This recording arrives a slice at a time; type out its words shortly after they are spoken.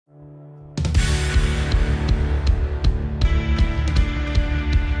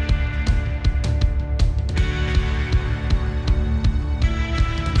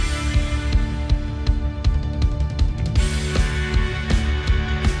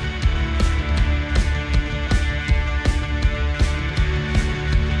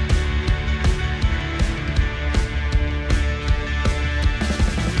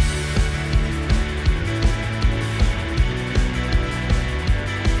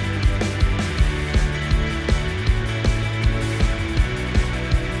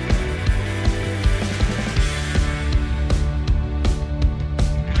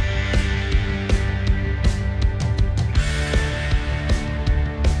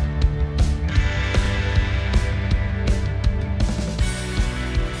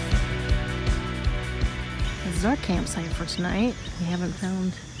is our campsite for tonight. We haven't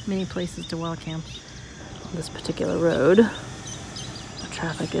found many places to wild camp on this particular road. The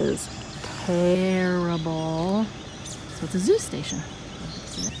traffic is terrible. So it's a zoo station.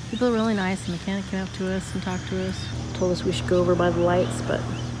 People are really nice. The mechanic came up to us and talked to us. Told us we should go over by the lights, but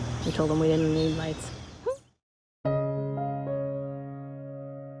we told them we didn't need lights.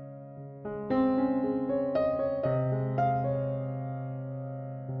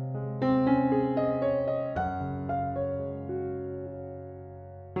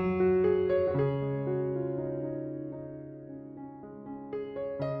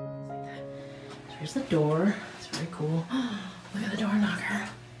 Here's the door. It's very cool. Look at the door knocker.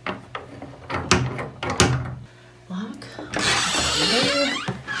 Lock.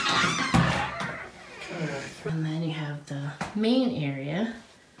 And then you have the main area.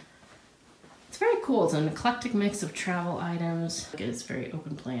 It's very cool. It's an eclectic mix of travel items. It's very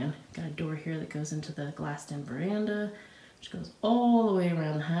open plan. Got a door here that goes into the glassed-in veranda, which goes all the way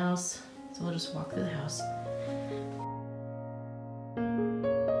around the house. So we'll just walk through the house.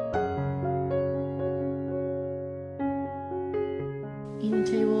 Eating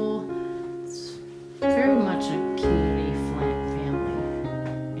table. It's very much a community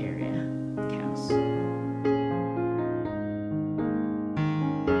family area house.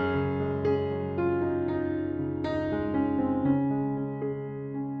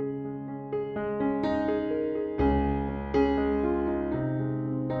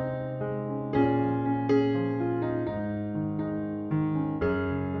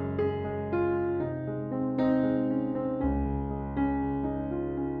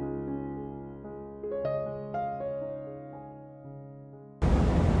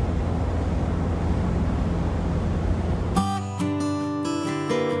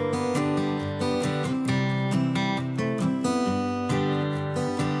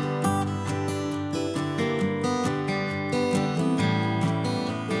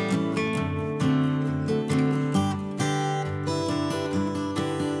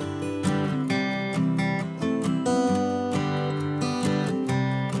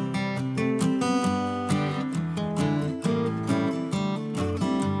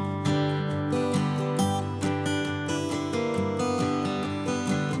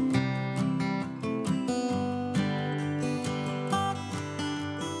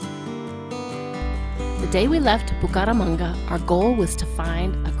 The day we left Bucaramanga, our goal was to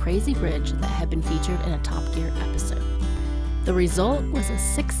find a crazy bridge that had been featured in a Top Gear episode. The result was a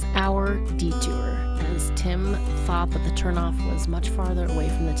 6-hour detour, as Tim thought that the turnoff was much farther away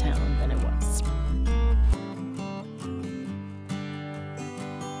from the town than it was.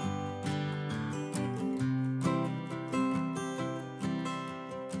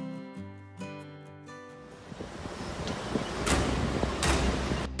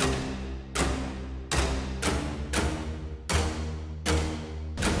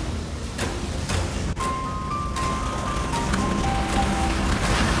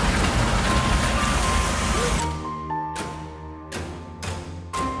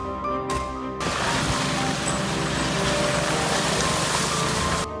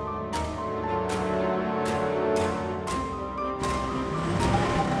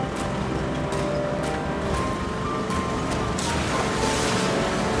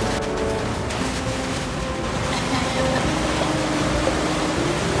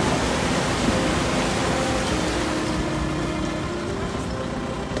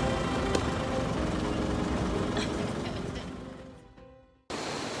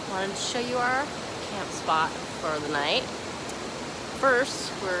 Wanted to show you our camp spot for the night.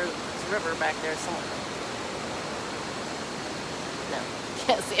 First, there's a river back there somewhere. No,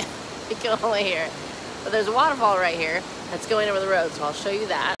 can't see it. You can only hear it. But there's a waterfall right here that's going over the road, so I'll show you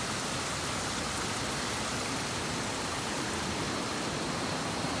that.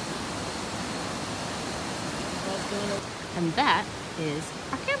 And that is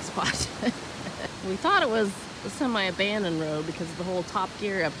our camp spot. We thought it was a semi-abandoned road because of the whole Top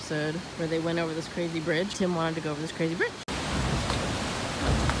Gear episode where they went over this crazy bridge. Tim wanted to go over this crazy bridge.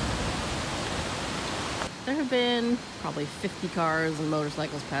 There have been probably 50 cars and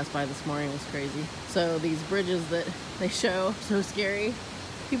motorcycles passed by this morning. It was crazy. So these bridges that they show, so scary.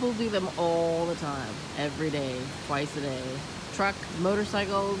 People do them all the time, every day, twice a day. Truck,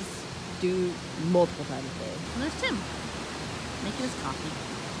 motorcycles do multiple times a day. And there's Tim making his coffee.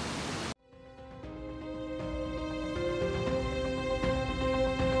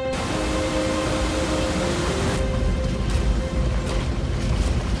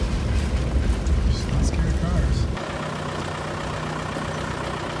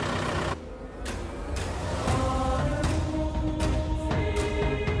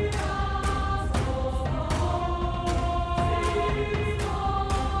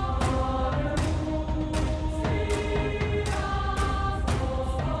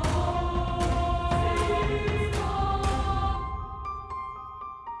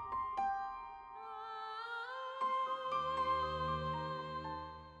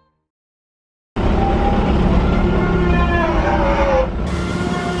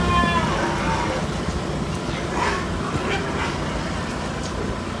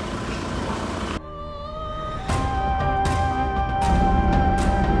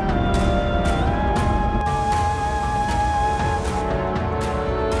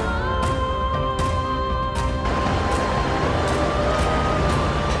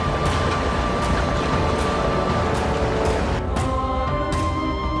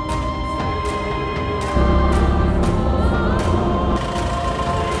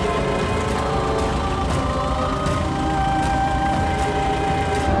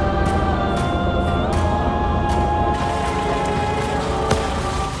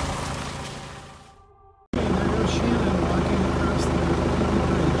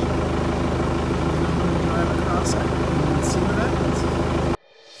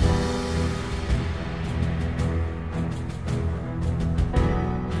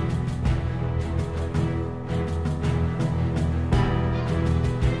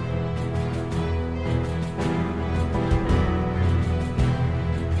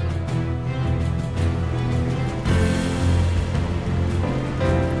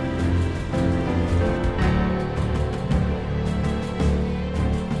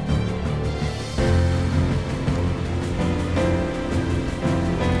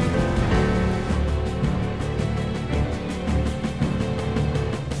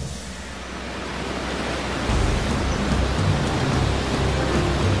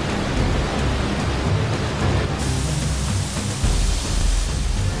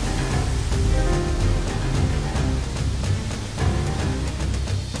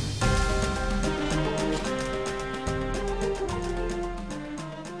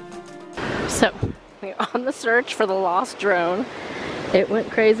 So, we're on the search for the lost drone. It went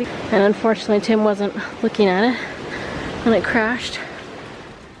crazy, and unfortunately Tim wasn't looking at it when it crashed.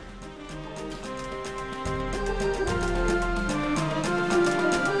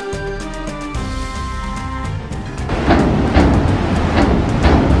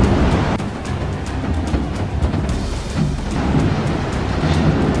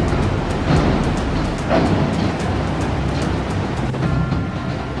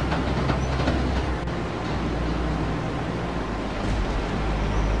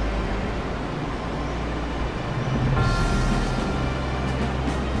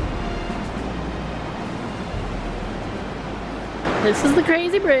 This is the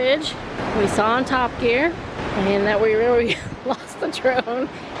crazy bridge we saw on Top Gear, and that we really lost the drone.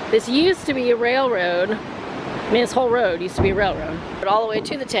 This used to be a railroad. I mean, this whole road used to be a railroad. But all the way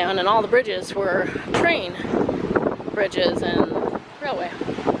to the town, and all the bridges were train bridges and railway.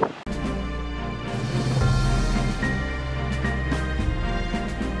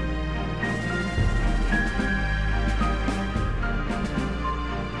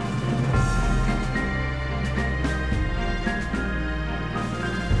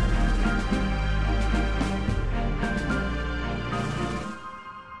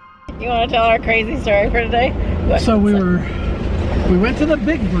 You want to tell our crazy story for today? So we went to the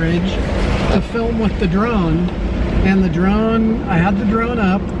big bridge to film with the drone, and I had the drone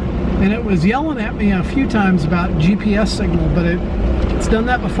up, and it was yelling at me a few times about GPS signal, but it's done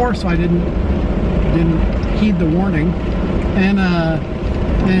that before, so I didn't heed the warning. And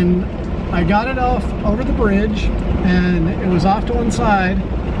I got it off over the bridge, and it was off to one side,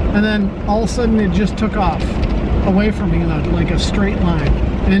 and then all of a sudden it just took off away from me in like a straight line.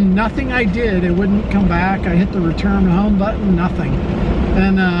 And nothing I did, it wouldn't come back. I hit the return home button, nothing.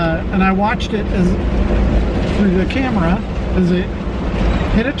 And I watched it through the camera as it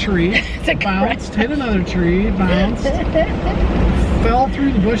hit a tree, bounced, hit another tree, bounced, fell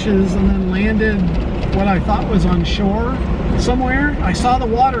through the bushes, and then landed what I thought was on shore somewhere. I saw the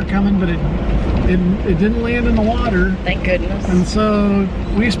water coming, but it didn't land in the water. Thank goodness. And so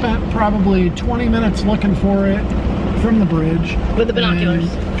we spent probably 20 minutes looking for it from the bridge with the binoculars,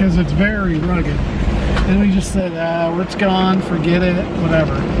 because it's very rugged, and we just said, it's gone, forget it,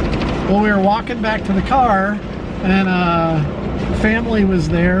 whatever. Well, we were walking back to the car, and family was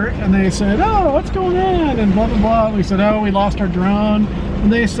there, and they said, oh, what's going on, and blah blah blah. We said, oh, we lost our drone,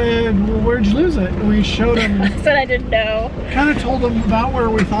 and they said, well, where'd you lose it? And we showed them. I said I didn't know. Kind of told them about where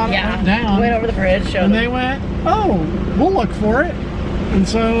we thought it went down. Went over the bridge, showed them. They went, oh, we'll look for it. And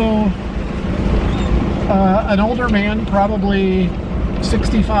so an older man, probably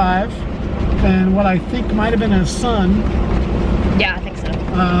 65, and what I think might have been his son. Yeah, I think so.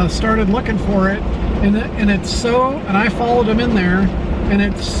 Started looking for it, and I followed him in there, and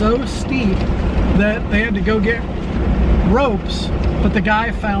it's so steep that they had to go get ropes, but the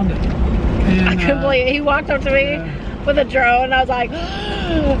guy found it. And, I couldn't believe it. He walked up to me with a drone, and I was like,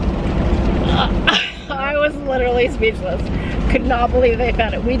 I was literally speechless. Could not believe they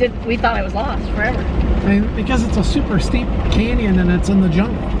found it. We thought it was lost forever. And because it's a super steep canyon and it's in the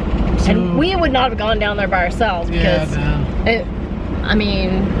jungle. So, and we would not have gone down there by ourselves because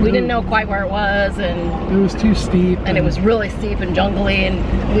we didn't know quite where it was, and it was too steep. And it was really steep and jungly,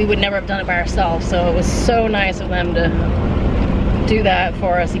 and we would never have done it by ourselves. So it was so nice of them to do that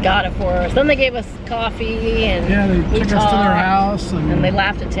for us. He got it for us. Then they gave us coffee, and they took us to their house, and they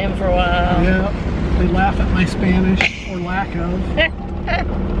laughed at Tim for a while. Yeah, they laugh at my Spanish or lack of.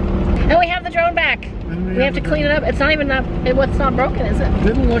 And we have the drone back. We have to clean it up. It's not even it's not broken, is it?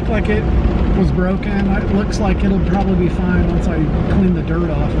 Didn't look like it was broken. It looks like it'll probably be fine once I clean the dirt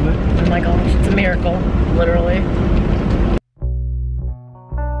off of it. Oh my gosh, it's a miracle, literally.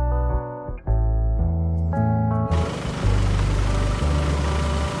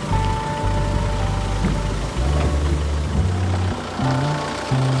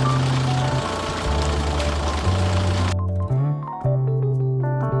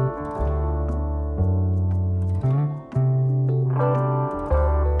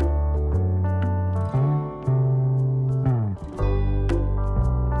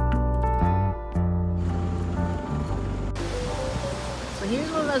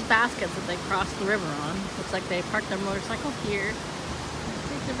 Here's one of those baskets that they cross the river on. Looks like they parked their motorcycle here.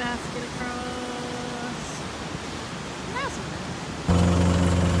 Take the basket across. Awesome.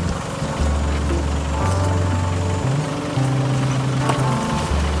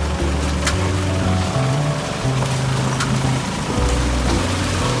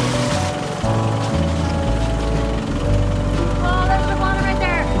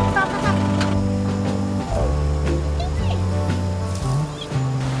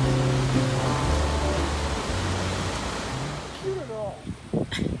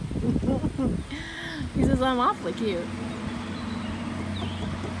 Because I'm awfully cute.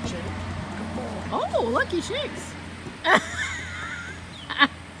 Oh, look, he shakes.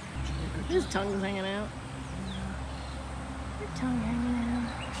 His tongue's hanging out. Your tongue hanging out.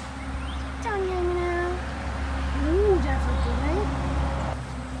 Tongue hanging out. Ooh, that's okay.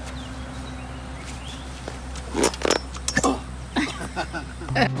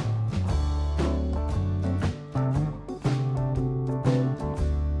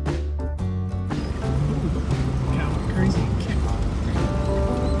 Crazy kick.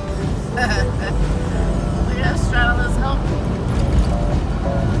 Look at us straddle this hump.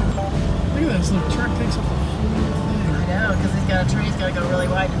 Look at this, the truck takes up the whole thing. I know, because he's got a turn, he's got to go really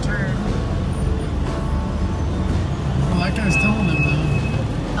wide to turn. Well, that guy's telling him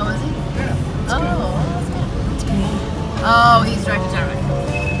though. Oh, is he? Yeah. Oh, that's good. That's cool. Oh, he's directed down.